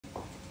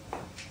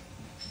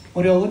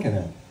What are y'all looking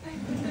at?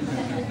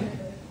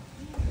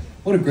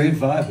 What a great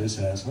vibe this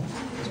has, huh?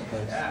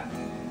 Yeah.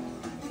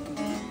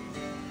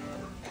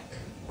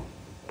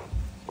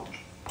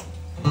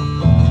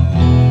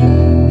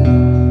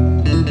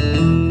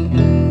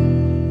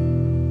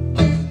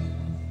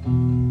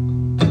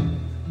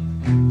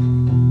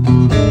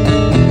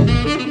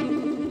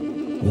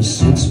 Well,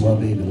 since my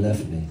baby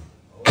left me,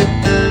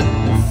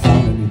 I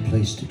found a new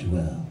place to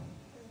dwell.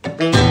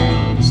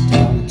 It's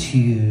down the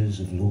tears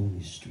of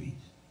lonely streets.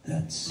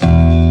 That's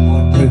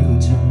Heartbreak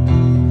Hotel.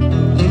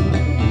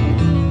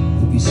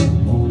 We'll be so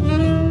lonely.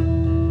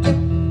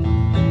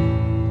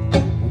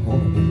 We're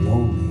gonna be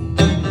lonely.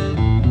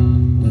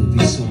 We'll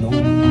be so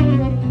lonely.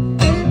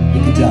 We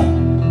could die.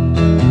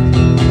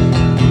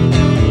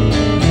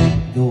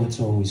 Though it's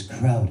always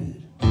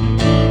crowded,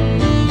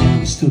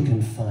 we still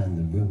can find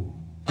the room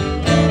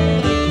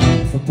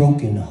for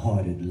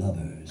broken-hearted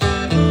lovers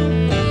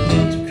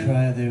to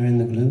cry there in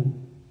the gloom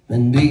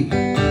and be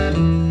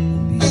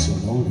so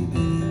lonely, baby,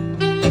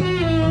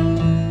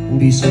 and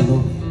be so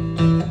lonely,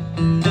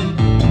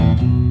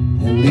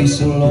 and be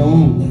so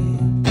lonely.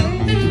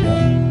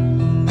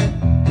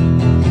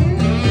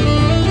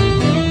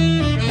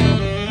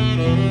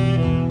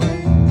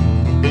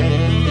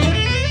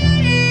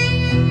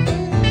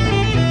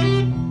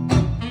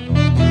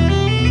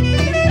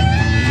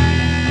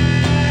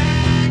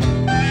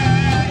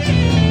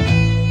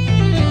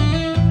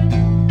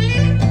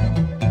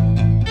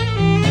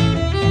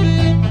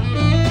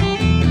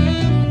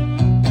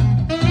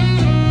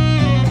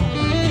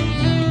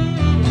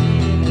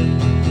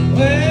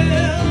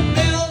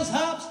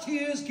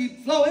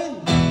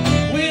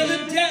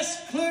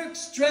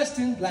 Dressed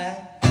in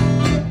black,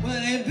 well,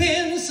 they've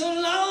been so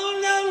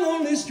long down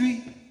lonely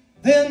street,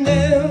 they're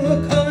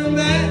never coming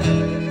back.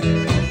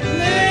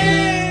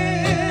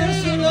 They're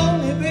so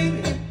lonely,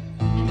 baby,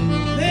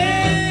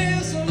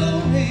 they're so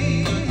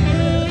lonely,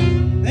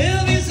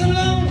 they'll be so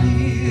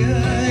lonely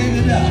they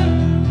could die.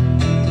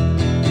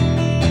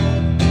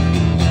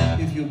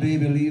 If your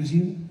baby leaves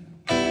you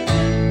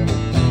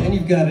and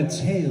you've got a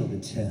tale to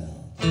tell,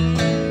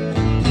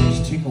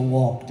 just take a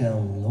walk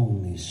down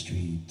lonely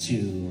street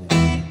to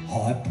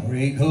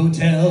Heartbreak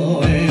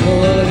Hotel. Hey,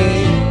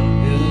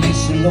 you'll be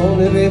so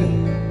lonely, baby.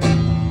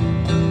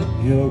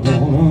 You're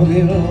gonna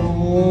be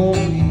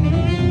lonely.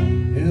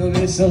 You'll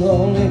be so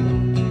lonely,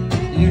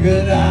 you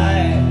could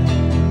die.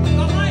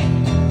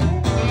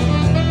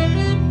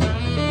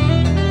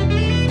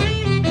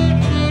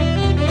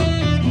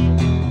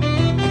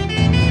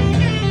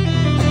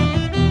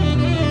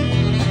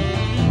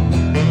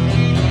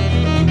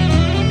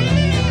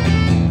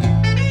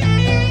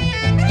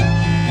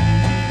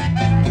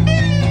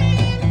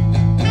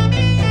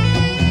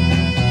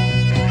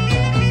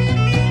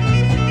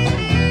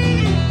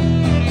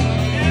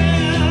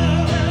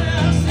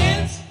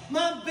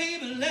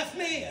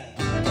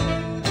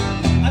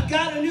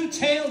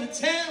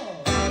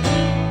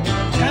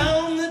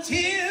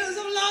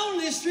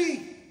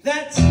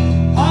 That's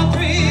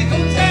Heartbreak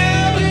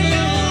Hotel.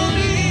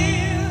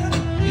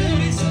 You'll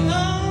be so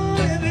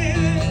lonely,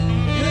 baby.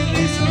 You'll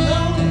be so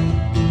lonely.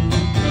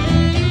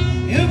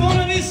 You're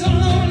gonna be so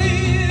lonely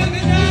you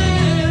can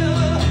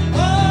die.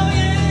 Oh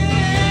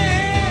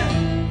yeah,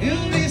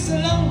 you'll be so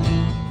lonely.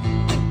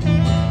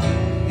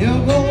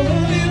 You're gonna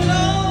be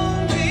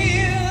lonely.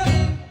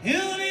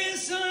 You'll be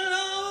so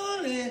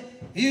lonely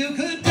you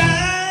could die.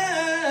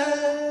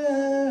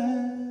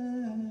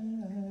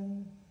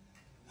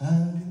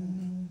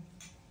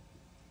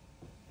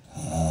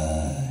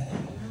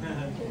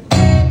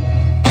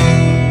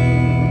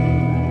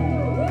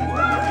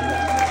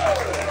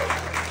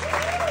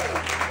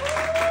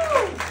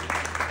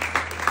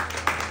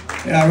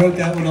 Yeah, I wrote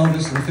that with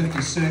Elvis in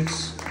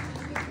 '56.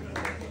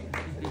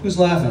 Who's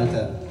laughing at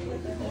that?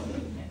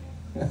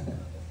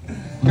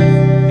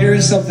 Here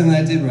is something that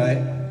I did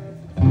write.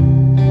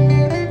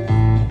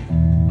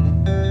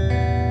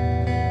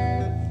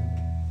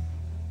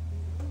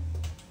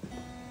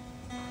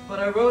 But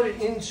I wrote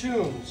it in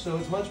tune, so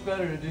it's much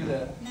better to do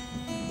that.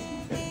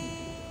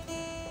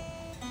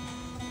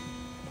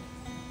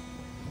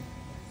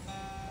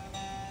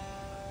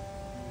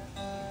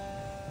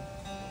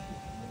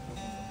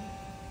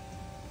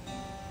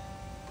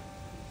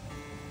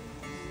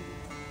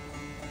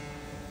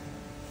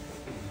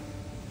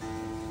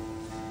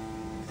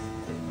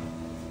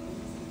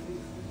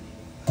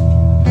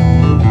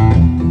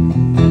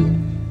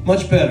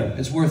 Much better.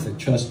 It's worth it,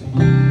 trust me.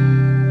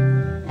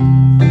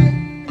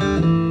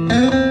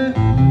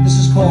 This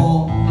is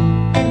called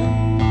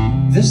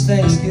This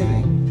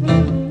Thanksgiving.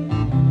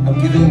 I'm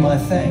giving my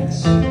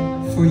thanks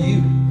for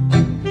you.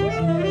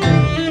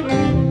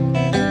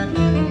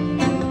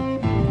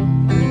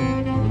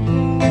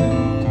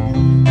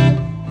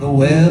 The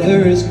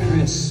weather is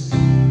crisp.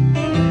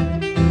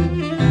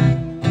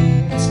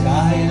 The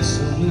sky is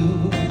so blue.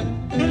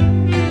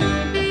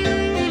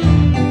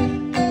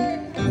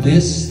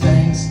 This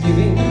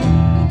Thanksgiving,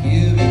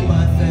 giving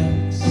my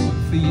thanks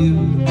for you.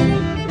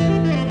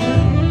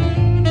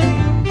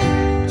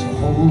 To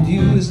hold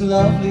you is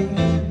lovely,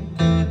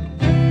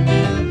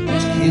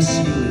 to kiss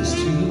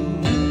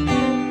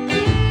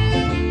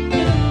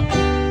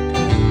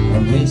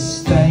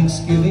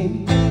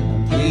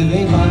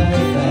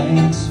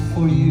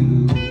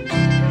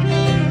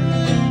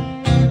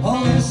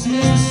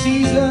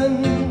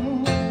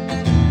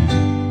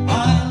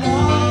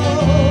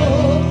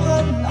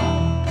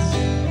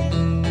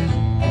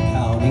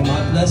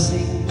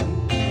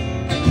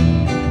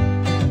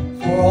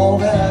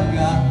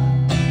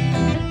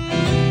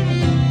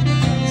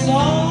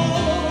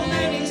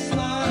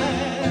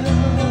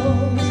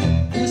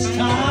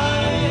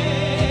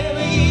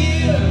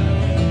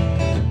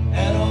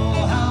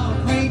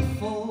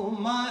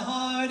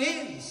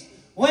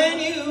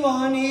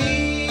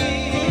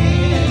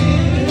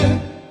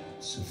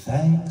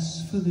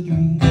for the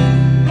dreams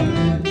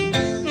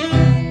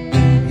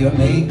you're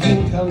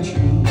making come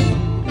true.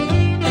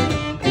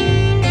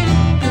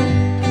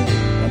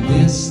 And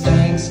this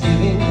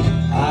Thanksgiving,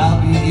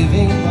 I'll be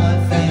giving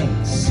my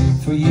thanks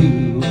for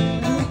you.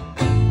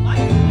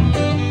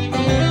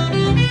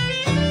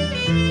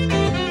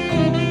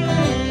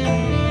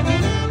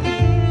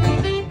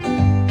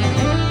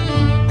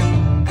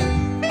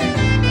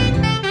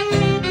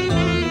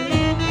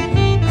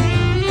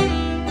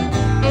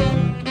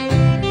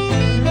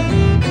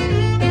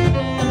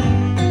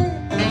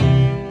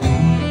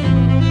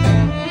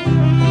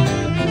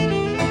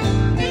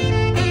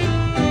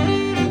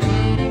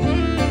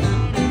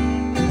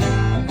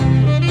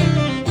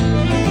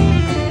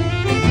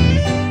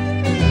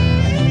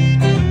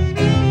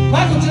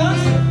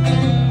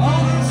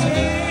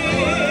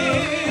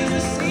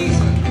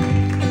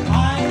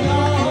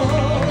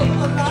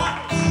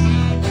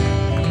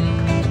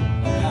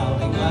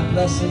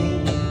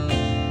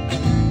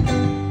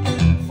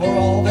 For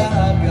all that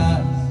I've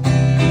got,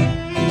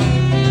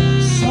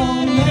 so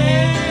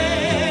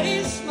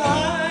many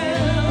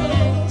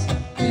smiles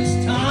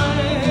this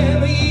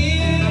time of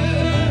year,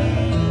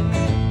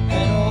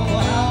 and oh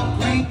how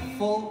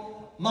grateful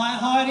my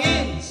heart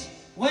is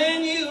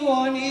when you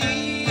are near.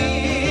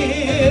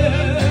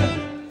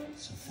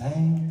 So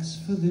thanks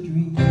for the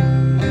dreams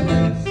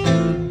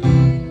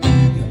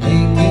you're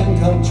making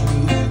come true.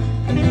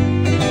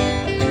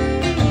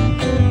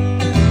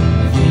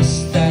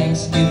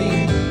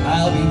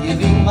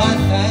 My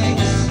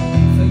thanks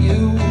for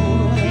you.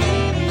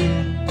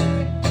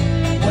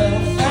 Well,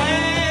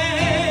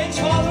 thanks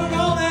for the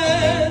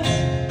romance,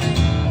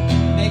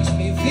 makes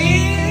me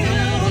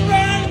feel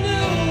brand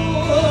new.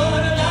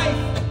 What a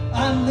life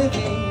I'm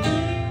living,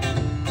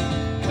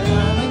 and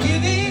I'm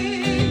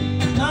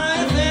giving my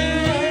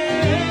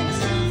thanks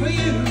for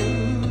you.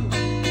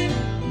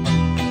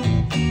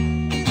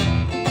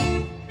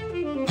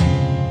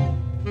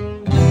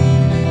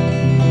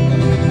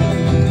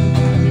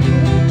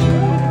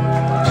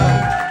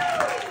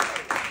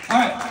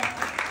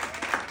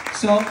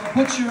 So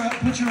put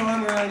your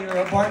arm around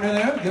your partner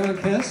there. Give her a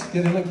kiss.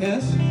 Give him a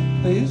kiss,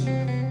 please.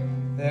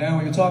 There,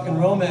 we were talking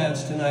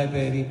romance tonight,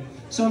 baby.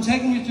 So I'm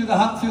taking you through the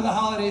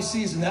holiday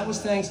season. That was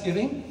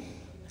Thanksgiving,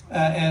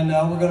 and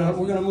we're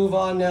gonna move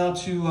on now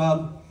to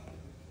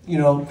you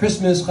know,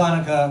 Christmas,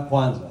 Hanukkah,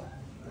 Kwanzaa.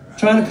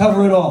 Trying to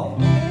cover it all.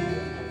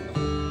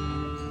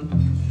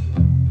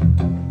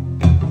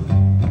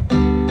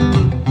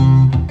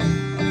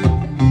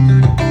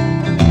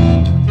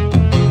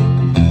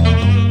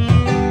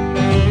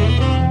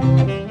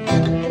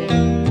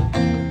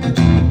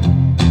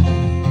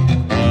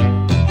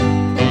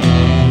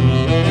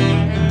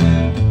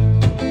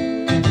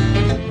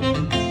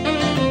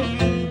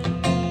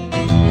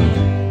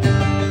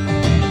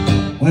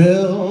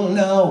 Well,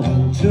 now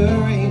winter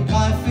ain't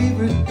my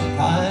favorite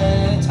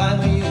time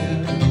of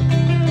year,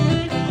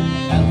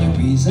 and the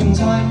reasons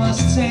I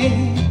must say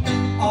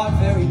are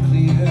very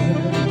clear.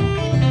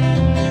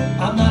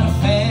 I'm not a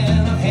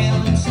fan of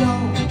hail and snow,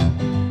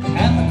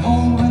 and the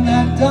cold when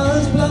that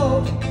does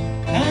blow,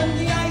 and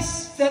the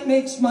ice that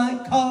makes my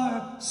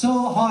car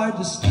so hard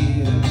to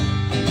steer.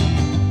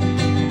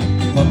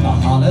 But the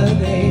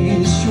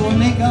holidays sure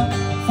make up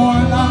for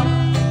a lot,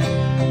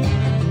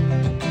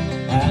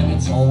 and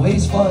it's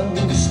always fun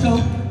to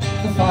stoke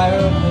the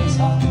fireplace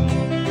hot.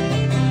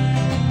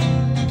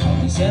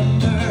 On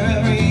December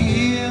every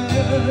year,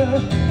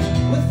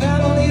 with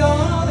family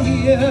all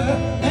here,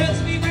 let's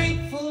be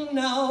grateful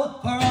now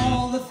for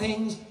all the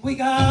things we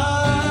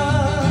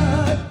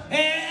got.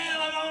 And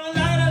we're gonna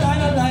light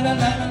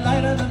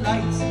the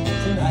lights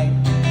tonight.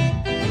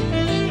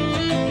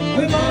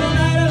 We're gonna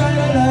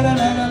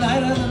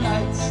light the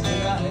lights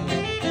tonight.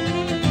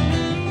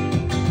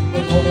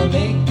 We're gonna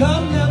make a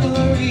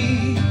memory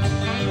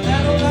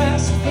that'll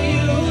last for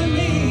you and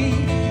me.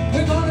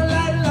 We're gonna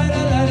light the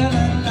lights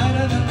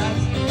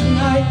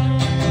tonight,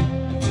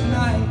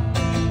 tonight,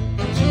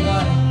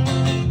 tonight,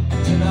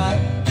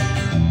 tonight,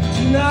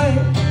 tonight,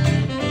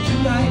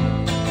 tonight,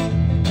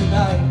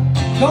 tonight.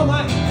 Go, my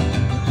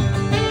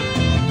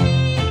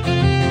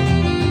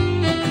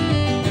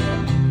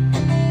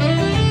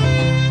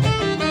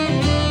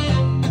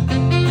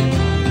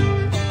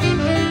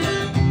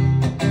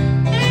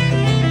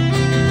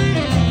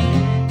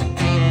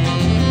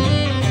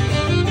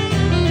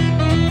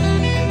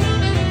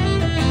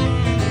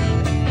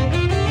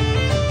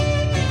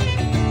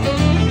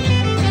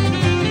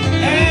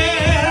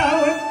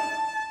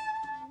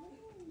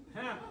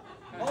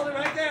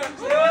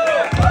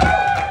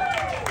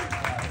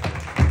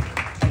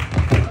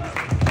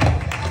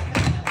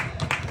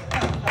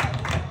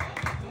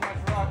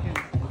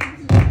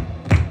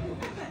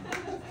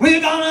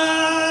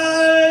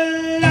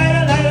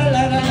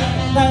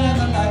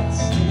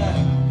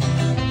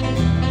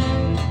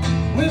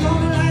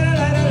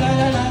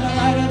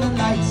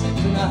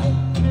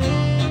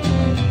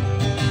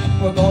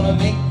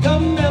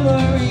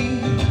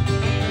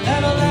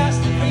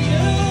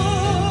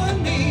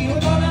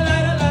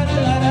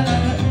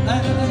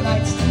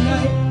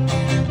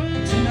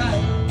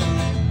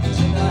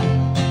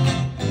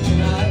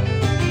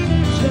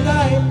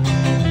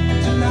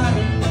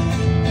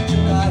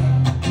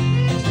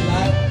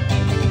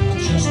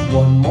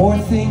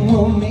thing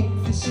will make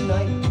this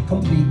night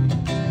complete.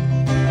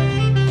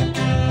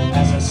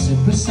 As I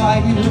sit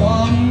beside you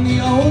on the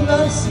old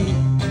love seat.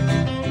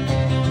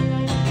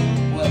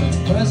 Well, it's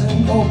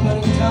present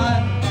opening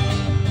time.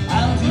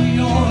 I'll do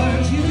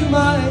yours, you do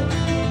mine.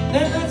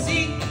 Then let's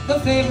eat the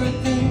favorite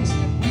things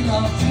we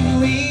love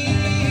to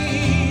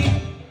eat.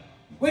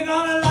 We're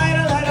gonna light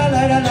the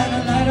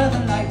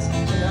lights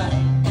tonight.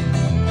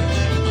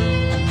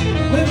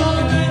 We're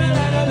gonna light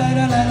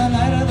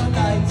the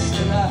lights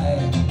tonight.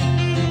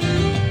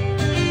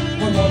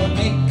 We're gonna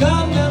make a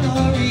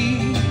memory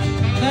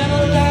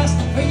that'll last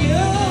for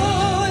you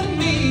and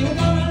me. We're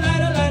gonna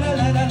light the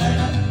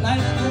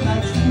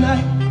lights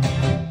tonight.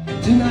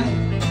 Tonight,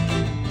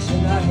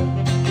 tonight,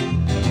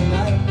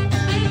 tonight,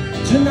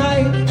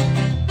 tonight,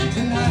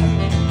 tonight,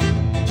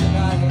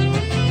 tonight.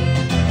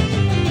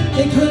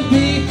 It could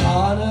be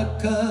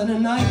Hanukkah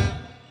tonight.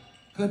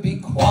 Could be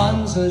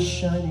Kwanzaa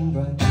shining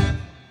bright.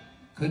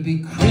 Could be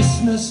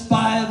Christmas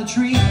by the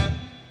tree.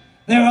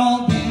 They're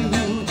all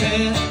beautiful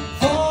to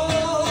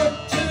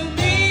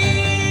me.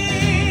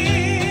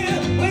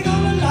 We're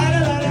gonna light the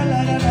lights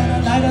tonight.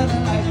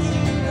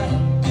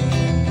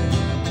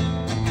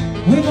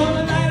 We're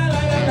gonna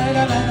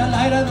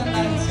light the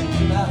lights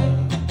tonight.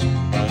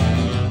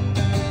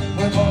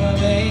 We're gonna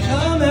make a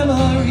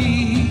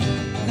memory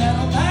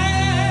that'll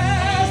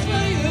last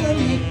for you and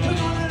me. We're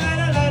gonna light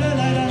the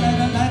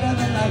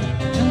lights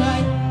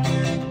tonight,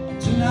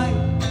 tonight,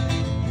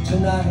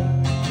 tonight,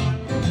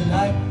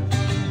 tonight,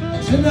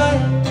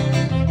 tonight,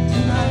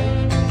 tonight,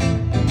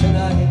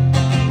 tonight,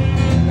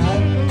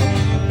 tonight,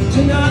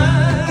 tonight.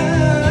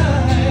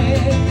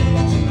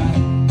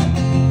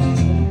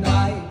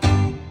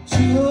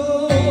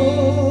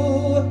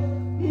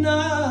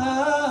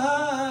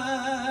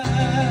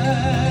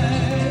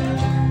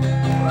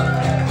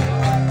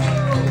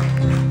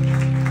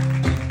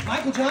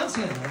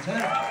 Johnson,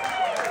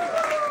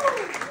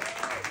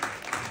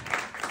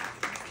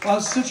 well,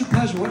 it's such a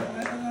pleasure.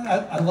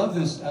 I love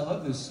this. I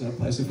love this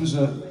place. If it was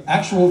an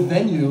actual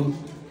venue,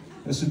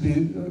 this would be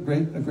a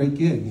great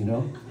gig. You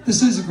know,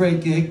 this is a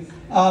great gig.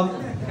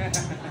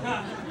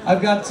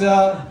 I've got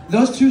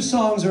those two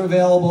songs are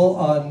available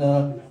on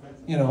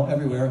you know,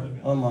 everywhere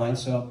online.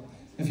 So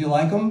if you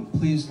like them,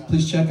 please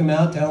check them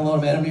out.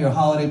 Download them, add them to your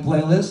holiday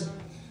playlist,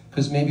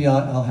 because maybe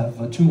I'll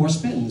have 2 more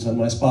spins on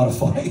my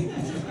Spotify.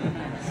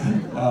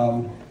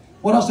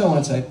 What else do I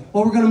want to say?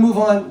 Well, we're going to move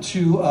on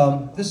to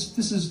this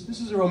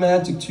is a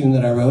romantic tune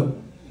that I wrote.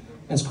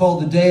 It's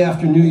called "The Day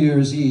After New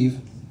Year's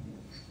Eve,"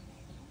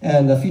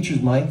 and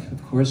features Mike,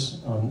 of course,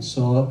 on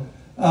solo.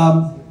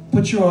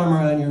 Put your arm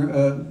around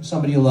your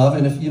somebody you love,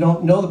 and if you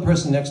don't know the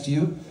person next to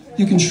you,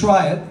 you can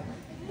try it.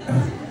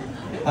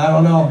 I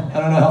don't know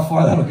how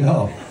far that'll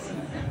go,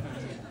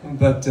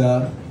 but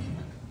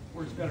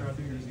works better on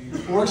New Year's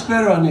Eve. Works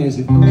better on New Year's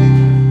Eve.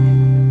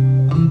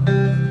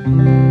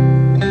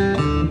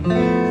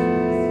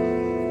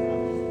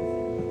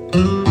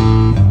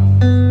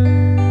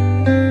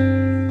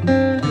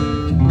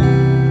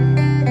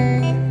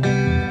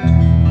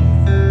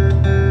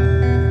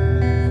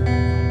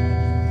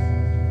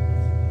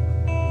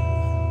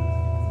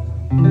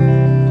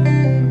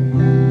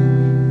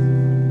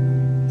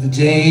 The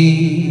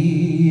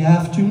day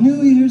after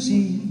New Year's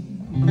Eve,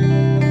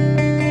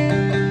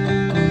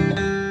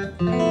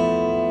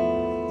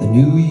 the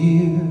new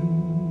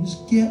year's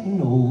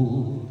getting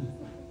old.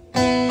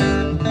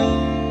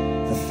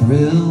 The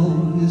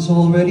thrill is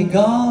already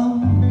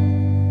gone.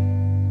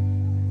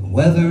 The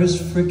weather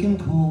is frickin'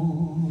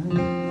 cold.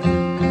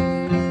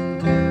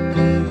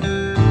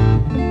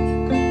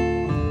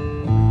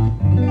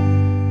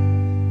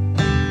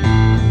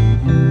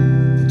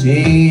 The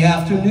day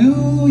after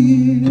New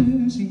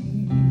Year's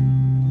Eve,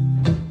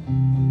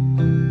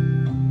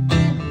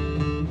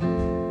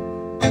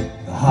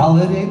 the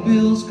holiday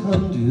bills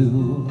come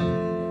due.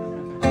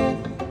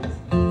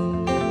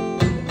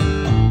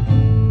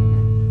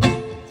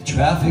 The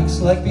traffic's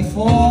like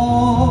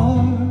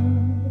before.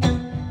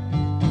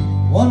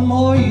 One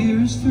more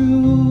year's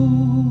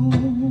through.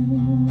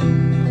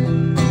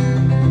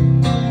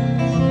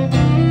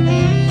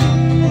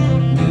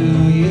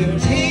 New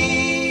Year's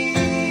Eve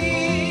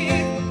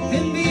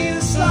can be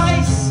a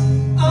slice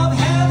of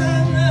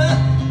heaven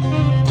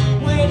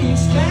when you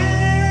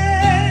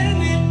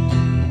spend it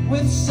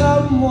with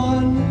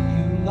someone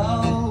you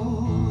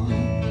love,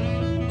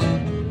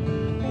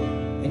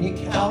 and you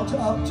count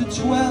up to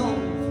 12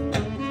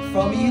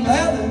 from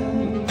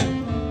 11.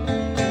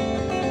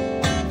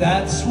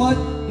 That's what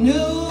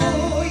New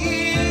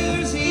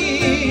Year's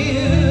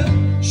Eve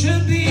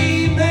should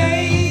be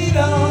made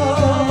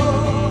of.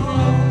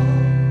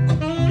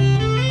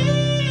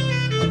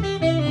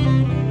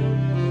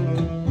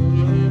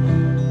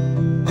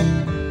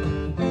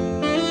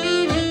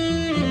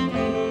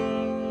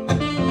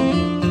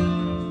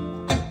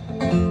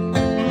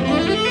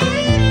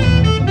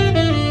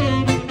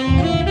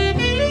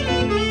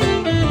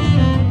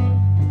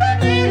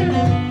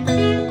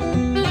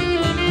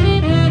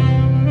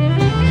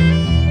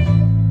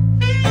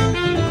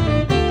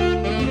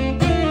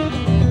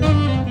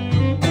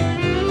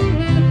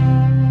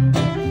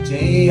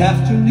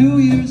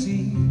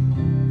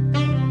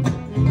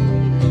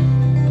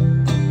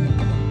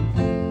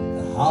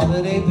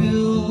 holiday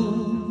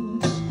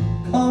bills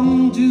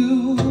come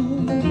due.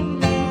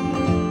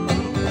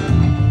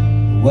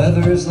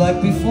 Weather's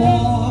like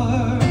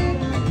before,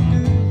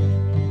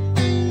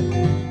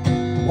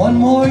 one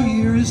more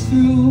year is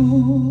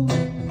through.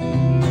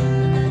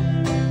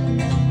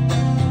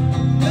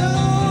 New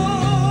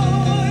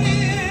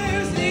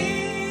Year's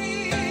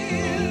Eve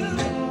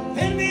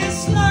can be a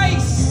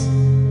slice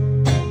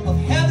of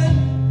heaven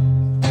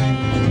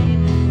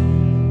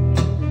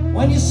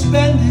when you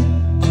spend it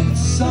with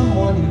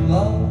someone you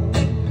love,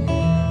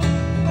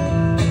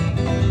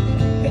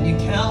 and you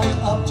count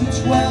up to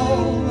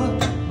 12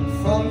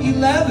 from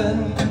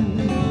 11.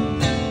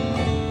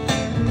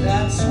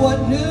 That's what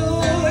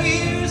New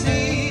Year's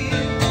Eve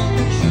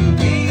should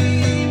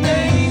be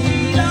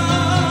made of.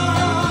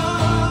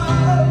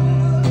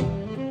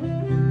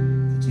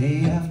 The day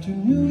after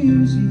New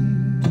Year's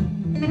Eve,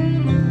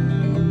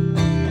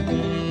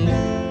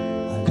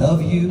 I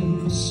love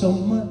you so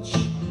much,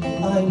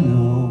 I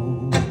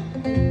know.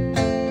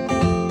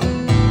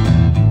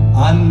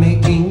 I'm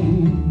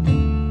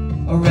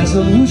making a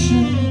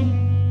resolution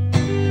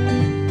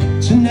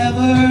to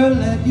never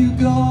let you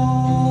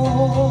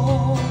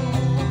go.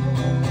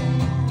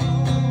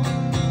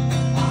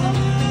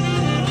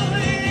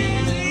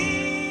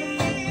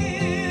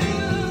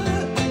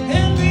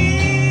 Can be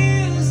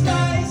the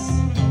slice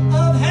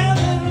of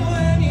heaven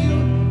when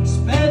you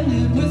spend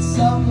it with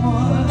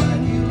someone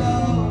you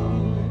love,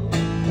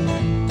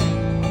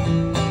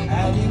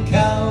 and you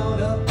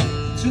count up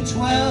to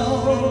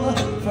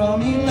 12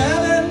 from 11.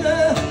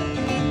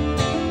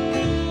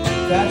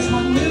 That's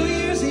what New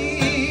Year's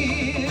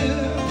Eve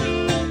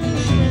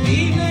should be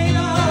made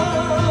of.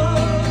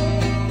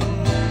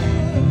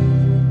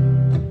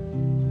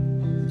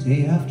 The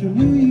day after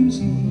New Year's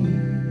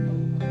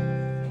Eve,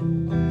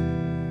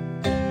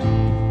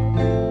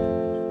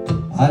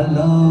 I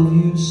love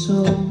you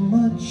so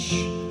much,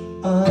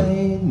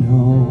 I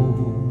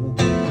know.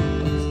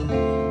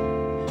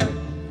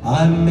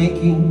 I'm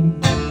making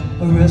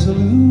a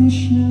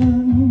resolution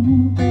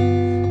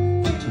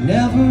to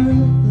never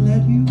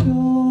let you go.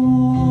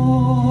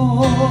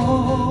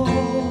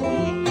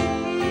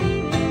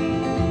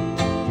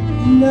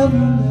 Never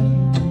let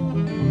you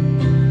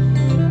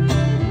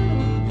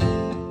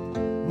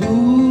go. Ooh.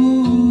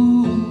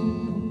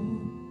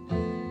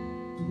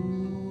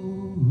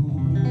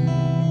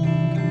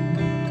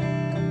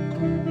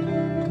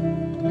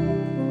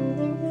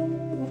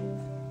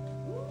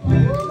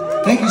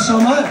 Thank you so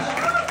much.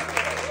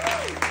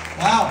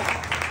 Wow.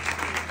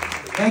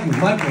 Thank you,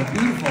 Michael.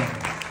 Beautiful.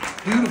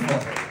 Beautiful.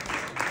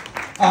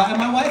 And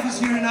my wife is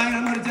here tonight.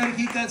 I'm going to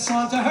dedicate that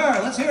song to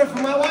her. Let's hear it for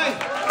my wife.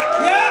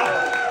 Yeah!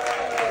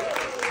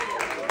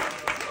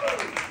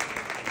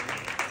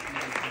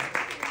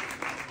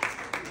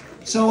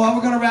 So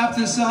we're going to wrap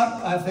this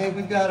up. I think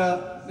we've got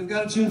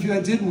a tune for you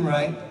I didn't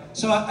write.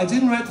 So I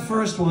didn't write the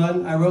first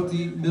one. I wrote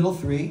the middle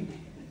three.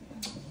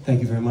 Thank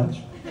you very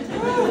much.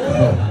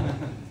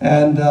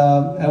 And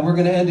we're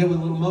going to end it with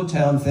a little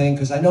Motown thing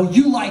because I know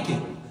you like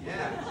it.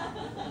 Yeah.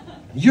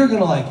 You're going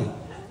to like it.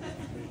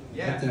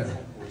 Yeah. Right there.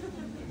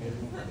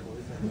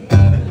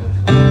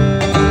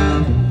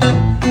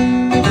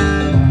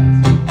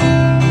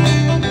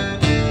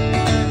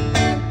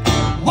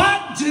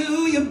 Why do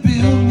you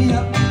build me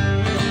up,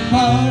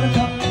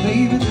 buttercup,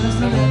 baby, just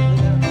to let me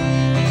down?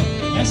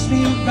 Mess me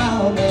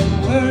around,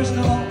 and worst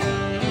of all,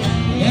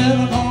 you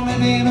never call me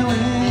baby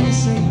when you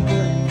say a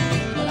word.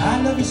 But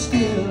I love you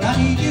still, I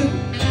need you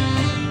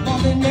more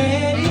than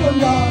anyone,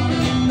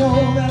 darling. You know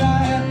that I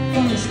have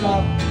from the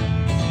start.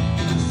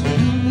 So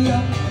build me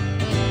up,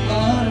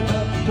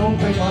 buttercup, don't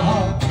break my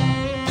heart.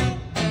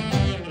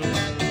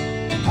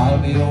 I'll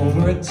be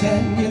over at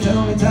 10, you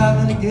tell me time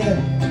and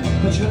again,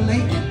 but you're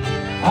late,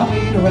 I'll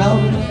wait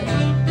around again.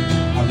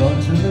 I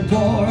run to the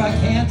door, I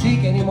can't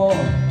take anymore.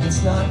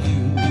 It's not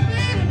you,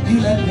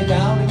 you let me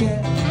down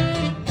again.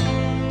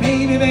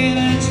 Baby,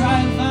 baby,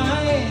 try and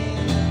find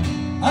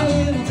a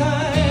little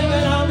time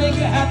and I'll make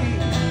you happy.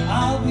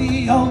 I'll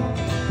be home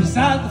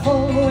beside the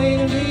phone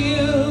waiting for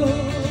you.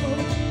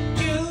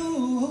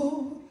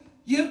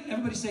 You,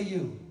 everybody say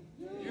you.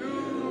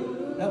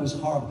 You. That was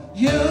horrible.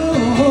 You.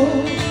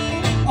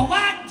 Oh,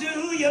 why do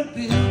you build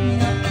me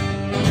up,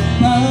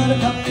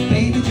 buttercup,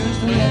 baby, just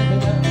to let me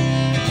down?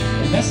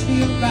 And mess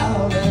me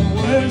around, and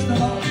worst of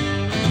all,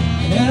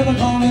 you never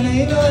call me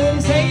baby when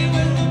you say you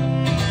will.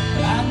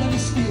 But I love you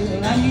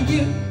still, I need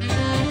you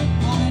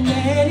more than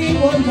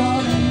anyone,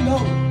 darling, you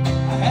know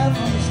I have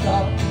from the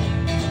start.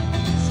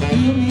 So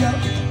build me up,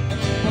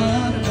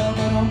 buttercup,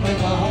 but don't break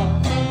my heart.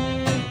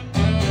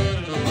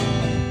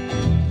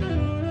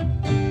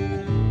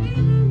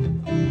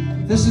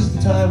 This is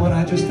the time when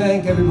I just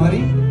thank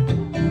everybody.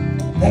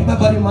 Thank my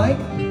buddy Mike,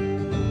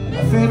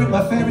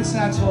 my favorite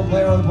saxophone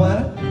player on the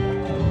planet.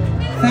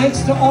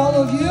 Thanks to all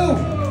of you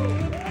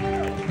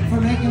for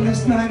making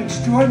this night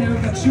extraordinary.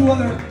 We've got two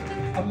other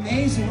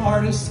amazing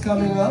artists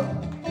coming up.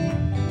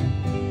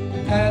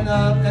 And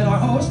our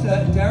host,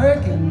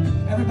 Derek, and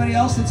everybody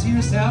else that's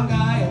here, sound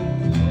guy,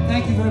 and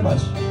thank you very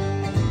much.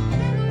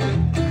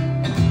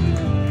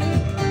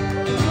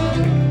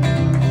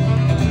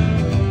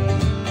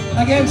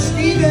 Against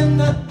Steven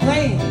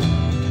Blane.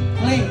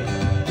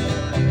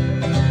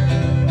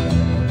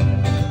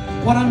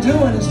 What I'm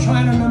doing is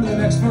trying to remember the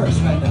next verse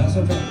right now.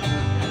 So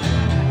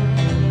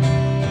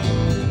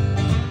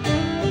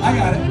I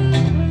got it.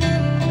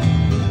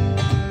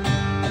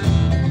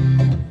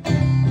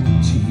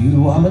 To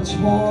you I'm a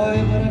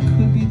toy, but I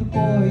could be the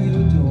boy you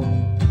adore.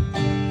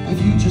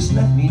 If you just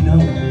let me know,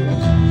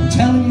 I'm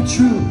telling you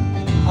true,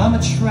 I'm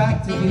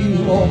attracted to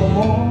you all the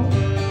more.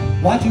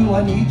 Why do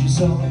I need you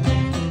so?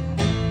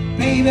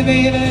 Baby,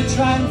 baby,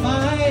 try and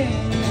find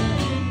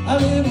a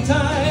little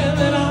time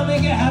and I'll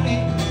make you happy.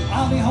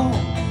 I'll be home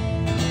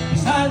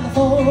beside the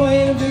phone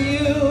waiting for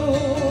you.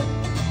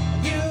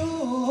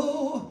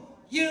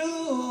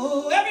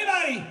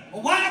 Everybody,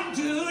 why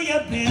do you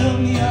build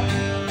me up?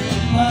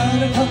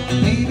 Buttercup,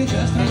 baby,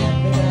 just to let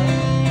me down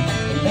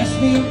and mess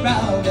me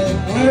around,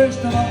 and worst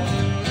of all,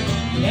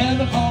 you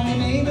never call me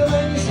maybe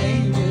when you say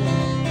you will.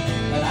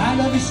 But I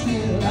love you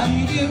still, I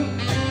need you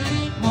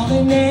more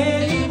than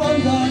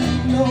anyone does.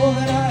 Know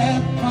that I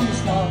have from the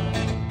start.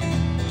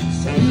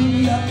 So build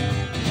me up,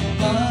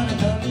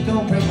 Buttercup,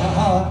 don't break my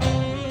heart.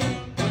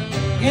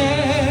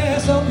 Yeah,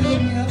 so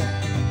build me up,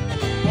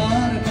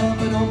 Buttercup,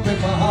 but don't break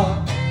my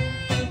heart.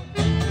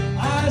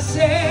 I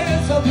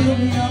said, so build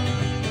me up,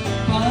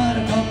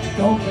 Buttercup,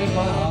 don't break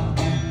my heart.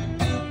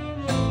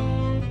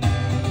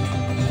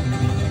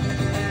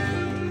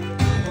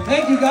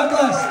 Thank you, God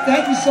bless.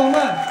 Thank you so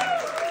much.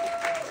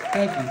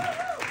 Thank you.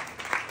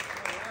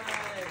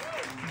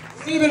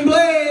 Steven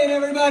Blane,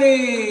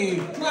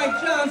 everybody!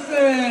 Mike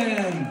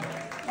Johnson!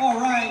 All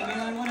right,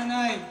 man, what a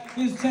night.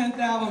 His 10th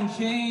album,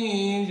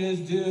 Change, is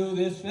due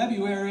this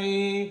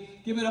February.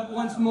 Give it up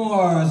once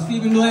more.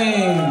 Steven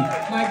Blane,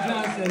 Mike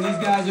Johnson, these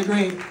guys are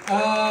great.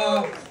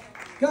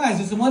 Guys,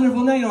 it's a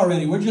wonderful night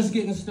already. We're just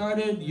getting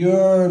started.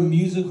 Your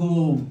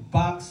musical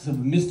box of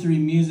mystery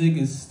music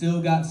has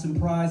still got some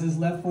prizes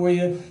left for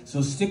you.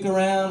 So stick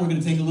around. We're going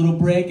to take a little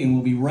break, and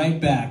we'll be right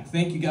back.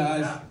 Thank you,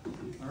 guys.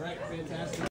 All right, fantastic.